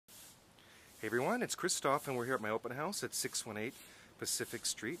Hey everyone, it's Christophe and we're here at my open house at 618 Pacific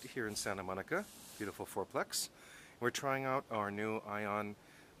Street here in Santa Monica. Beautiful fourplex. We're trying out our new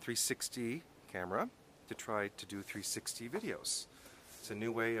ION360 camera to try to do 360 videos. It's a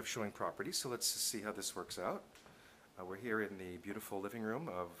new way of showing property, so let's see how this works out. We're here in the beautiful living room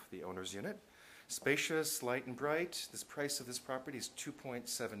of the owner's unit. Spacious, light and bright. The price of this property is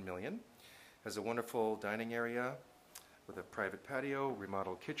 $2.7 million. Has a wonderful dining area with a private patio,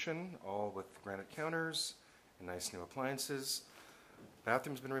 remodeled kitchen, all with granite counters and nice new appliances.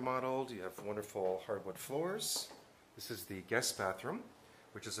 Bathroom's been remodeled. You have wonderful hardwood floors. This is the guest bathroom,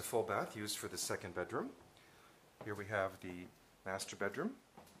 which is a full bath used for the second bedroom. Here we have the master bedroom.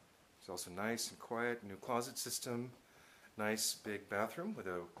 It's also nice and quiet, new closet system, nice big bathroom with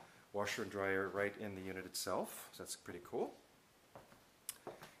a washer and dryer right in the unit itself. So that's pretty cool.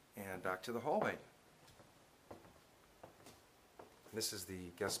 And back to the hallway. This is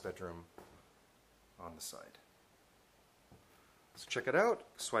the guest bedroom on the side. So check it out.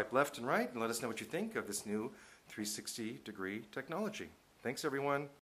 Swipe left and right and let us know what you think of this new 360-degree technology. Thanks, everyone.